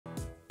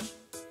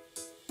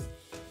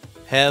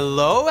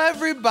Hello,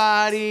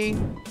 everybody.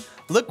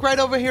 Look right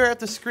over here at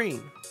the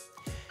screen.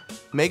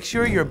 Make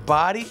sure your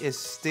body is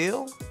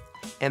still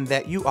and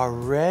that you are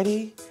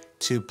ready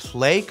to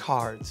play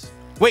cards.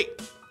 Wait,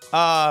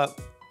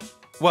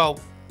 well,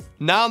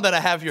 now that I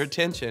have your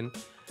attention,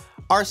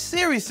 our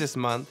series this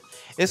month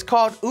is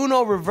called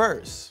Uno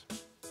Reverse.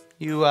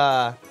 You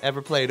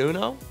ever played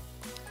Uno?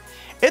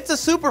 It's a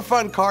super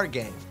fun card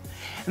game.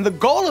 And the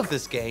goal of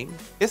this game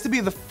is to be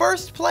the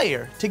first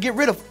player to get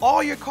rid of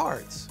all your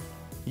cards.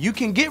 You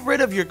can get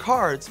rid of your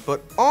cards, but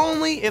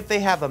only if they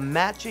have a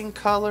matching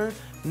color,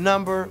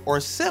 number, or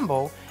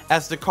symbol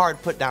as the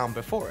card put down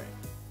before it.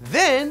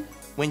 Then,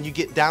 when you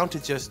get down to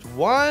just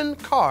one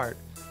card,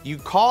 you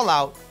call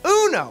out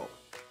Uno,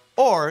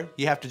 or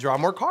you have to draw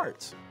more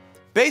cards.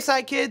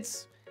 Bayside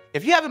Kids,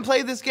 if you haven't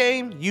played this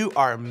game, you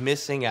are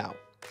missing out.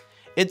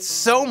 It's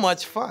so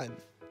much fun.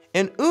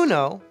 In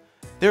Uno,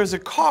 there's a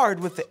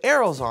card with the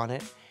arrows on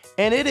it,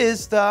 and it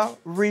is the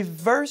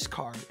reverse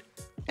card.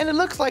 And it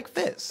looks like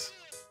this.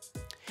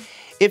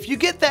 If you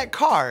get that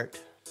card,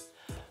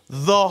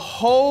 the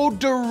whole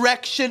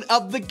direction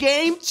of the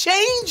game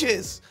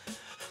changes.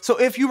 So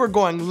if you were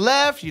going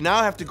left, you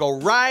now have to go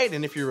right,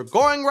 and if you were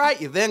going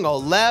right, you then go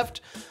left.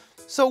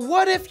 So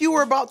what if you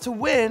were about to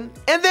win,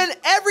 and then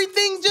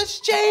everything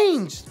just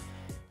changed?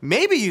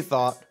 Maybe you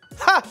thought,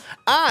 ha,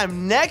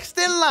 I'm next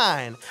in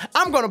line.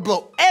 I'm gonna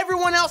blow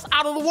everyone else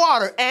out of the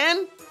water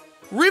and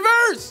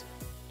reverse.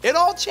 It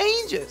all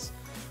changes.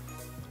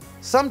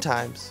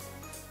 Sometimes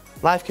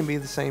life can be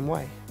the same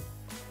way.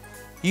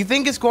 You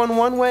think it's going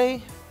one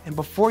way, and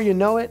before you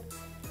know it,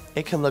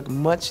 it can look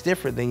much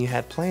different than you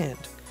had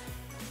planned.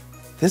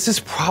 This is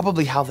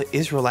probably how the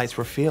Israelites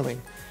were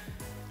feeling.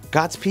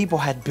 God's people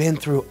had been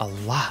through a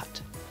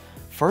lot.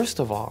 First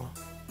of all,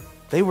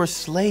 they were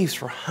slaves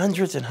for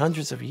hundreds and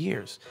hundreds of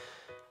years.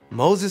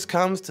 Moses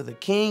comes to the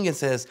king and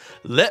says,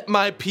 "Let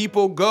my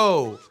people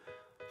go."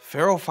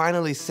 Pharaoh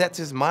finally sets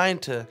his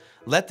mind to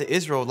let the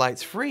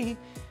Israelites free.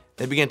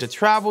 They begin to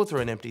travel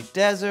through an empty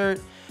desert.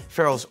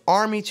 Pharaoh's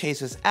army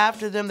chases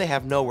after them. They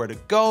have nowhere to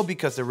go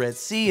because the Red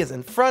Sea is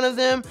in front of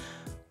them.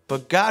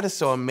 But God is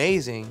so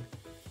amazing.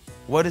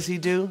 What does he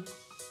do?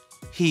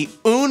 He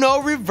Uno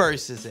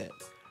reverses it.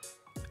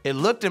 It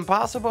looked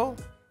impossible,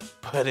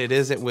 but it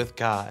isn't with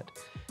God.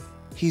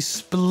 He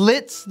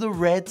splits the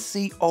Red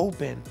Sea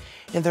open,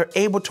 and they're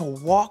able to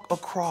walk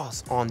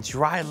across on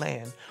dry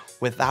land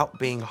without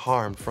being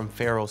harmed from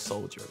Pharaoh's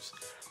soldiers.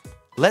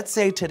 Let's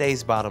say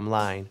today's bottom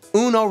line.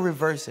 Uno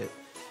reverse it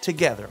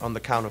together on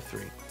the count of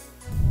 3.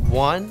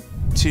 1,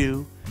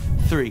 2,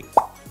 3.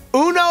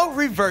 Uno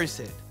reverse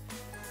it.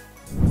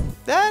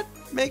 That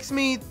makes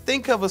me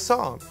think of a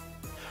song.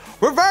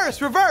 Reverse,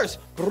 reverse,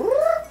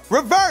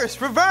 reverse,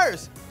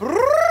 reverse.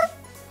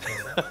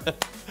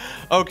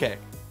 Okay.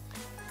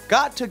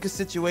 God took a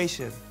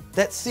situation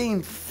that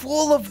seemed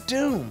full of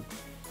doom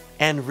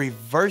and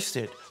reversed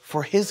it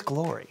for his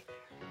glory.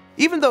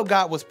 Even though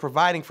God was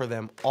providing for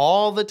them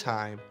all the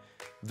time,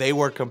 they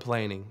were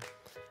complaining.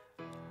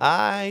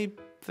 I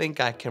think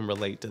I can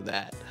relate to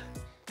that.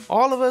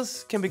 All of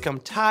us can become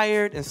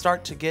tired and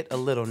start to get a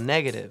little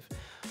negative.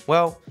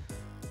 Well,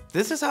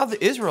 this is how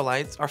the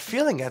Israelites are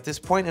feeling at this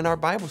point in our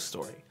Bible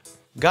story.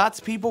 God's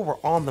people were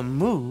on the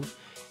move,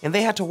 and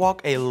they had to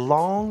walk a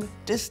long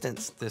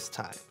distance this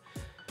time.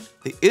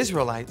 The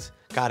Israelites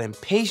got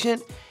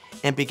impatient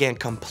and began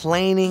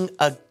complaining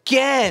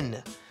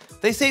again.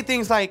 They say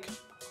things like,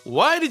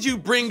 "Why did you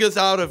bring us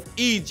out of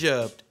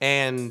Egypt?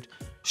 And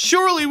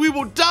surely we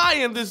will die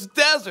in this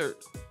desert.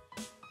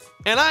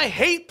 And I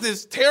hate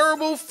this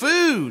terrible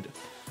food."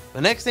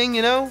 The next thing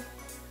you know,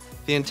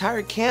 the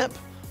entire camp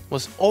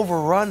was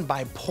overrun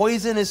by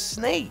poisonous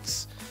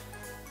snakes.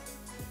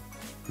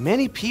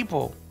 Many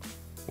people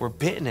were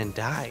bitten and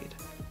died.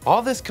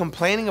 All this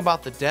complaining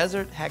about the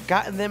desert had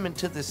gotten them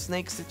into this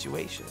snake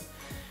situation.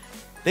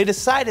 They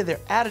decided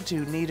their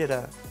attitude needed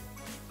a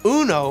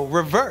Uno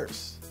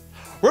reverse.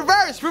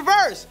 Reverse,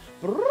 reverse,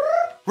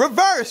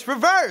 reverse,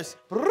 reverse.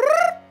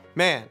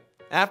 Man,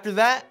 after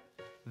that,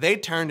 they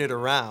turned it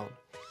around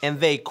and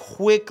they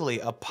quickly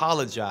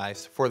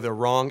apologized for their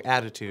wrong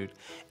attitude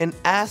and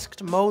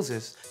asked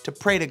Moses to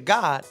pray to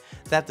God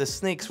that the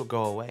snakes would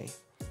go away.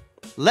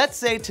 Let's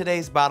say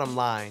today's bottom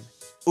line.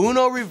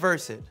 Uno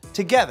reverse it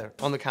together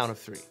on the count of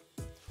 3.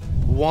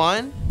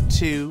 1,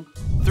 2,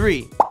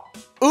 3.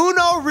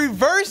 Uno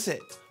reverse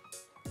it.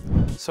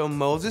 So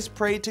Moses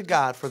prayed to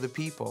God for the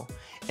people,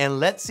 and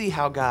let's see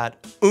how God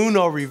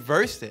Uno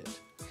reversed it.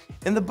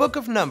 In the book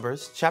of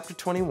Numbers, chapter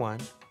 21,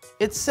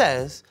 it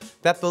says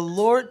that the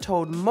Lord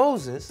told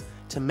Moses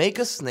to make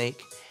a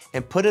snake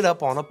and put it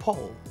up on a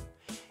pole.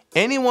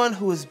 Anyone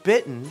who is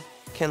bitten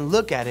can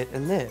look at it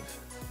and live.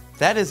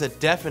 That is a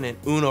definite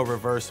Uno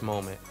reverse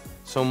moment.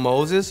 So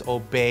Moses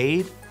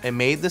obeyed and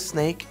made the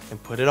snake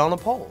and put it on a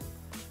pole.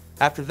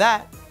 After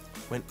that,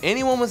 when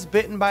anyone was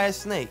bitten by a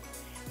snake,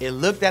 it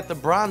looked at the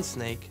bronze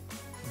snake,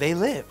 they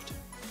lived.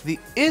 The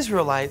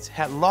Israelites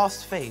had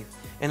lost faith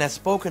and had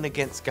spoken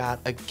against God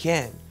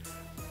again.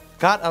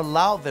 God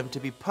allowed them to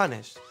be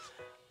punished,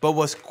 but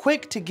was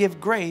quick to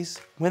give grace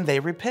when they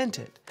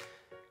repented.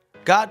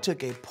 God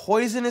took a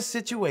poisonous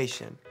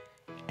situation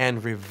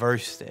and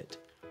reversed it.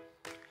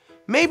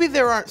 Maybe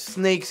there aren't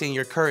snakes in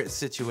your current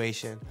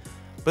situation,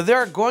 but there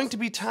are going to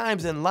be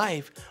times in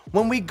life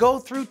when we go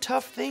through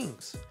tough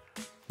things.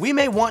 We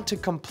may want to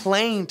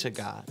complain to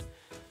God.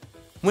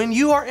 When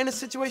you are in a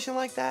situation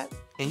like that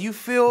and you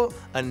feel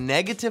a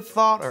negative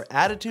thought or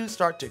attitude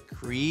start to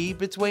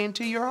creep its way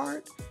into your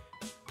heart,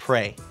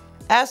 pray.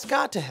 Ask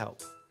God to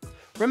help.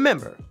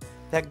 Remember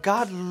that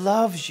God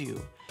loves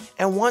you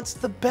and wants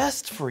the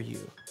best for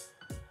you.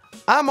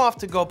 I'm off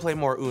to go play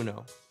more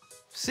Uno.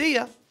 See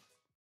ya.